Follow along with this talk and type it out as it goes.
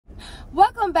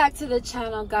Welcome back to the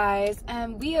channel, guys,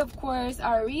 and we of course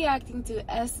are reacting to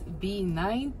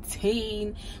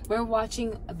SB19. We're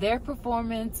watching their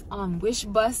performance on Wish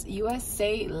Bus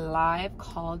USA live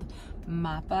called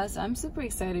Mapa. So I'm super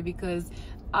excited because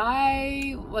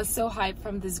I was so hyped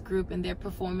from this group and their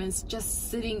performance just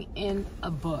sitting in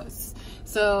a bus.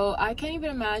 So I can't even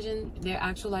imagine their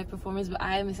actual live performance, but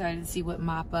I am excited to see what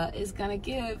Mapa is gonna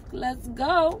give. Let's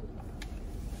go.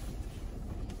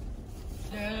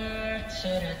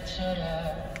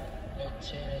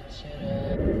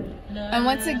 And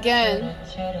once again,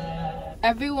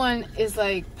 everyone is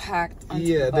like packed onto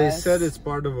the bus. They said it's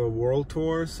part of a world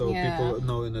tour, so people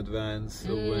know in advance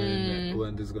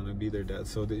when there's gonna be their dad,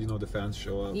 so that the fans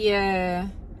show up. Yeah.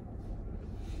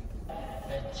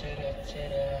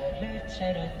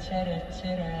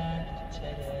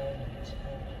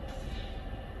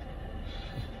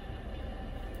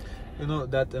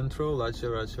 That intro, La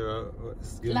Chera Chera,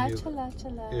 La Chela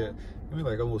Chela. Yeah, give me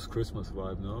like almost Christmas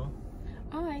vibe, no?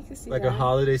 Oh, I can see like that. a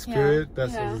holiday spirit. Yeah.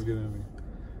 That's what it's giving me.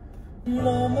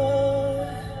 Mama,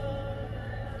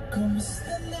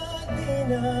 kumusta na di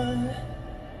na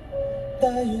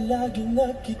tayo laging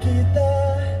nakikita,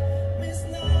 miss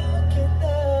na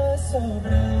kita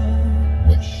sobra.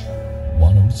 Wish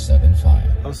 1075.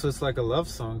 Oh, so it's like a love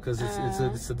song because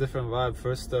it's a different vibe.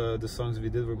 First, the songs we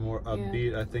did were more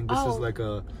upbeat. I think this is like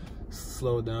a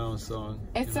slow down song.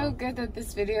 It's so good that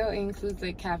this video includes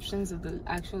like captions of the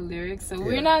actual lyrics, so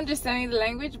we're not understanding the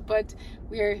language, but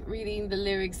we're reading the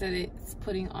lyrics that it's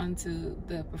putting onto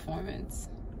the performance.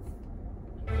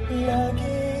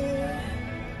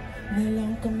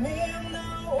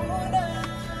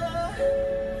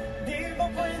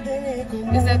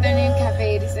 Is that their name,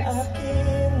 Cafe 86?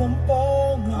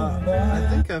 I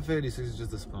think Cafe 86 is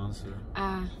just a sponsor.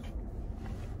 I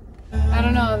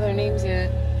don't know their names yet.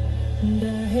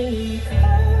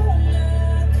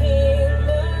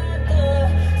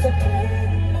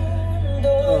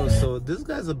 Oh, so this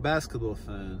guy's a basketball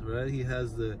fan, right? He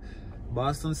has the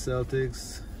Boston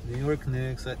Celtics, New York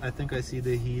Knicks. I think I see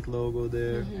the Heat logo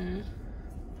there.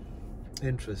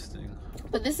 Interesting.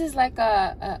 But this is like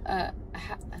a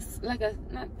not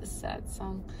a sad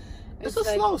song. It's a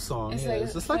slow song. It's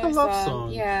it's just like a love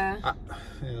song. Yeah.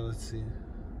 Yeah, let's see.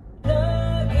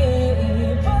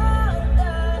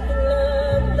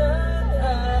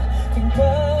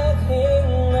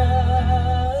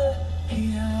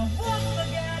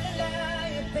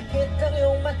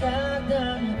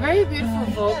 Very beautiful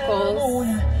vocals.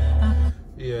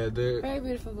 Yeah, very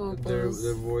beautiful vocals.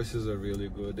 Their voices are really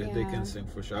good. They can sing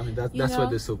for sure. I mean, that's why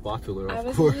they're so popular,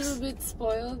 of course. I was a little bit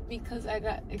spoiled because I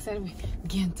got excited with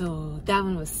Gento. That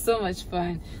one was so much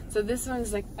fun. So this one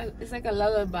is like it's like a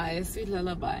lullaby, a sweet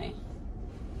lullaby.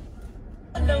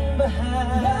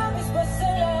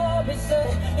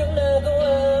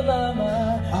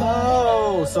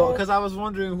 Oh, so because I was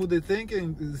wondering who they're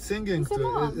singing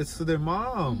to. It's to their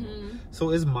mom. So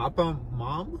is Mapa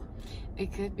mom?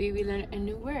 It could be. We learned a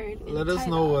new word. Let us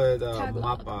know what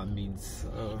Mapa means.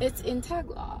 It's in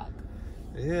Tagalog.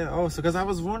 Yeah. Oh, so because I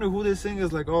was wondering who they sing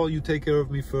is like, oh, you take care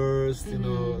of me first,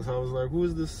 So I was like, who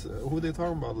is this? Who are they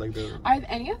talking about? Like are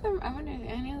any of them? I wonder, are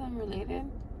any of them related?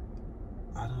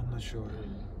 I'm not sure.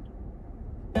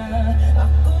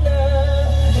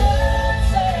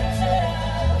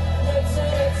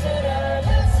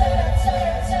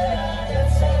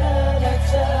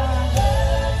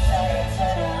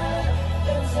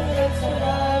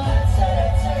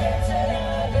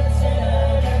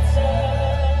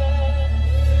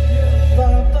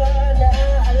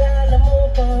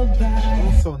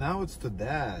 So now it's the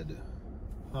dad.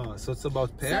 So it's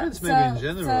about parents, maybe in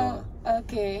general.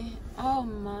 Okay. Oh,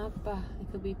 Mapa.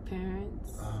 It could be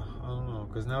parents. I don't know,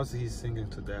 because now he's singing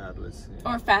to dad. Let's see.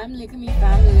 Or family. It could be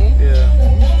family. Yeah.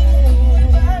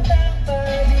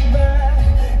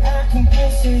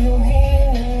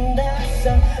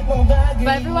 But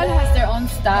everyone has their own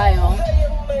style.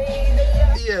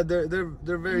 Yeah,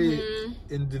 they're very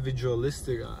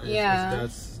individualistic. If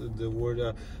that's the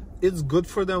word. It's good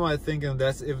for them, I think, and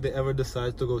that's if they ever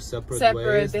decide to go separate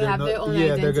ways. They have their own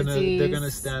identities. they're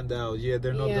gonna stand out. Yeah,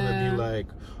 they're not gonna be like,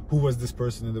 who was this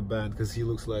person in the band? Because he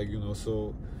looks like,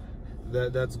 so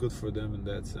that's good for them in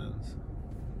that sense.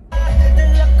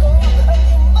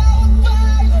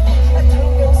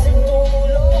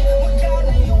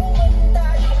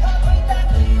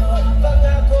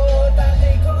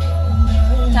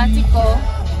 Tactical.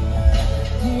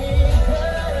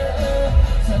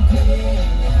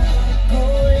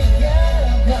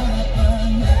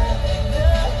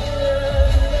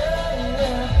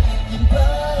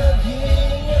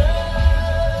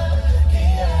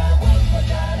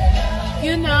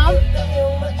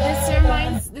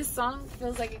 this song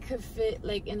feels like it could fit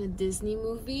like in a Disney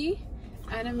movie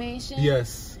animation.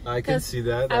 Yes, I can see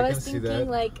that. I was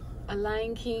thinking like a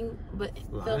Lion King, but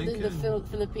filmed in the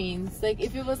Philippines. Like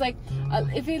if it was like,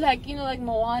 if it like, you know, like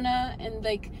Moana and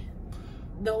like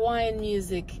the Hawaiian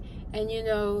music. And you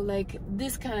know, like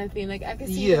this kind of thing, like I can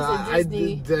see it as a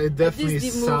Disney. It definitely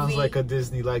sounds movie. like a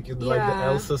Disney, like the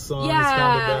Elsa song. Is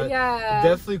kind of that. Yeah. It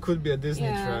definitely could be a Disney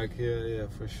track. Yeah,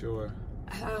 for sure.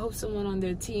 I hope someone on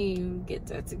their team get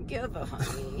that together,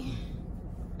 honey.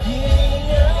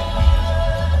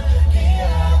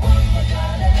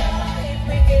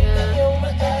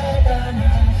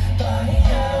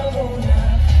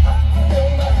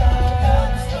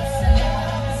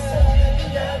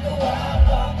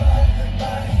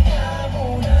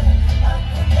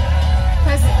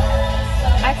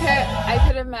 I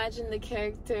could imagine the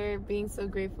character being so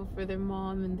grateful for their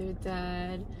mom and their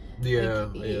dad. Yeah,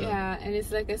 like, yeah. And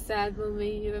it's like a sad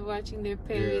moment, you know, watching their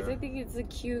parents. I think it's a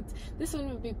cute. This one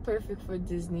would be perfect for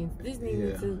Disney. Disney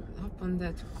needs to hop on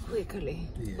that quickly.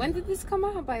 When did this come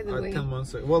out, by the way? 10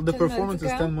 months ago. Well, the performance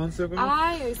is 10 months ago.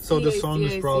 I see, so the song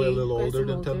is probably a little older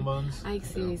than older. 10 months. I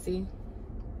see, I see.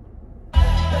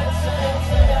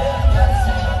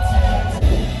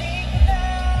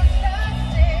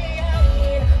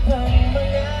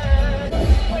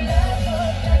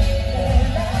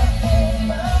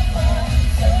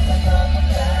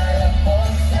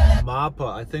 Mapa.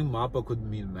 I think Mapa could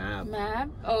mean map. Map?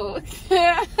 Oh.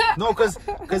 No,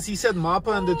 because he said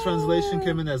Mapa and the translation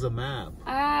came in as a map.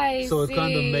 So it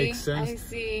kind of makes sense. I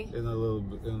see. In a little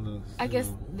bit. I guess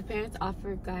the parents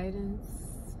offer guidance.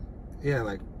 Yeah,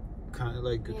 like kind of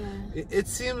like it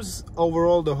seems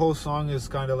overall the whole song is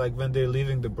kind of like when they're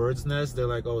leaving the bird's nest, they're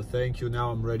like, oh, thank you,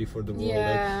 now I'm ready for the world.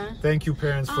 Like, thank you,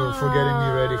 parents, for getting me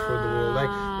ready for the world. Like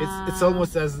it's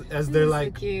almost as they're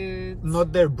like so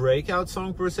not their breakout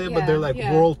song per se, but they're like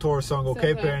world tour song.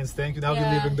 Okay, parents, thank you, now you're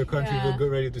leaving the country, we'll get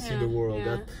ready to see the world.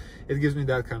 That it gives me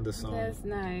that kind of song. That's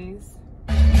nice.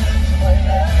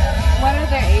 What are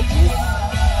their ages?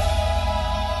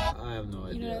 I have no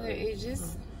idea. You know their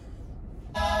ages?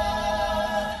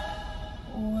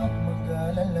 Huwag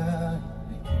mag-alala,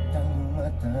 kitang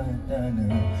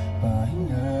matatanaw,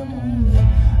 pahinga muna,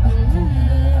 ako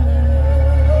na.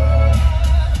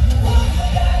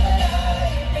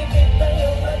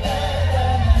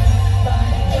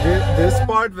 This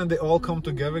part when they all come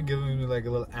together, giving me like a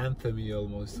little anthem-y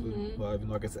almost vibe,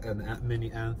 like it's a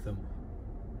mini anthem.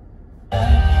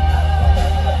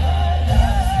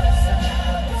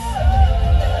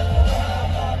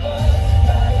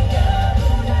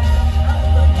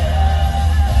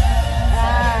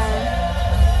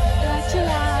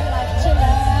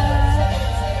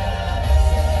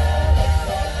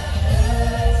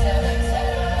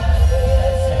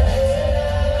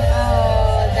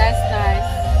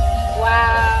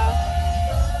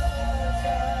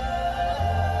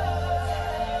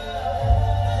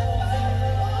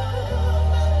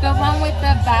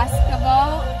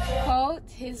 Basketball coat,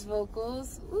 his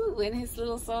vocals, in his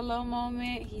little solo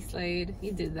moment, he slayed.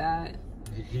 He did that.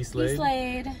 He slayed. He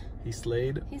slayed. He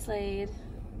slayed. He slayed.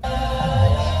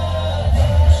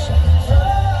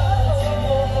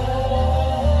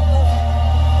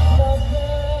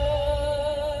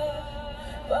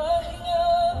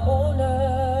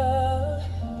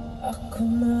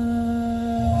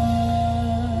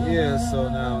 Yeah, so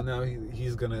now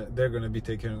they're gonna be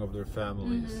taking care of their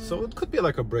families. So it could be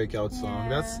like a breakout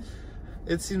song.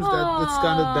 It seems that it's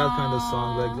kind of that kind of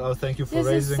song. Like, oh, thank you for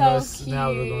raising us. Cute. Now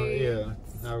we're going,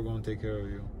 now we're going to take care of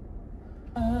you.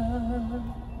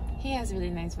 He has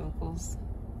really nice vocals.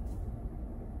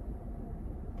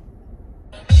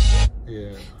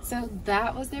 Yeah. So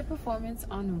that was their performance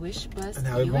on Wish Bus And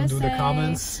now we're going to do the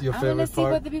comments. Your favorite see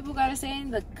part. what the people gotta say in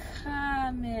the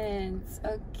comments.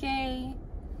 Okay.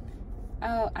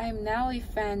 Oh, I am now a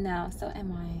fan now. So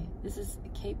am I. This is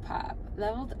K-pop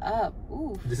leveled up.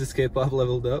 Ooh. This is K-pop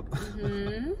leveled up.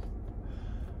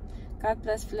 God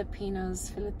bless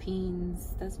Philippines.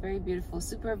 That's very beautiful.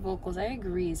 Super vocals. I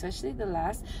agree. Especially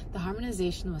the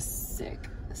harmonization was sick.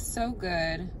 So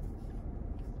good.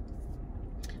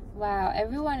 Wow,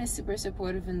 everyone is super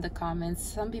supportive in the comments.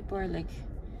 Some people are like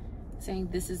saying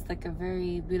this is like a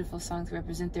very beautiful song to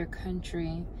represent their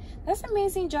country. That's an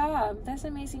amazing job. That's an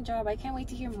amazing job. I can't wait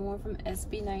to hear more from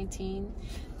SB19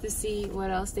 to see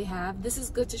what else they have. This is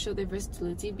good to show their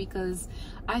versatility, because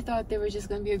I thought they were just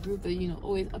going to be a group that, you know,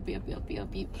 always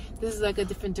upbeat. This is like a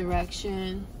different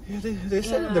direction. Yeah, they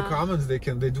said in the comments they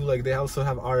do like, they also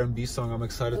have R&B song. I'm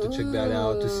excited to check that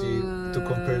out, to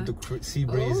compare to Sea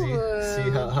Breezy,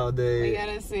 see how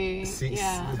they see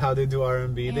how they do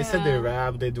R&B. They said they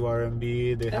rap, they do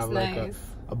R&B, they have like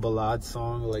a ballad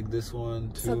song like this one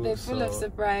too. So they're full of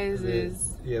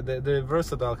surprises. They're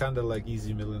versatile, kind of like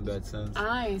Easy Mill in that sense.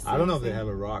 I don't know if they have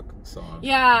a rock song.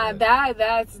 Yeah,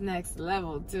 that's next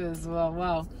level too as well.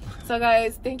 Wow. So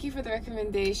guys, thank you for the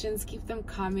recommendations. Keep them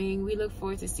coming. We look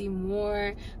forward to see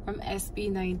more from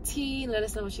SB19. Let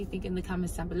us know what you think in the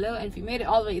comments down below. And if you made it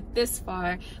all the way this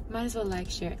far, might as well like,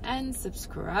 share, and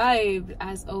subscribe.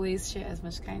 As always, share as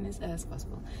much kindness as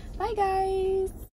possible. Bye guys.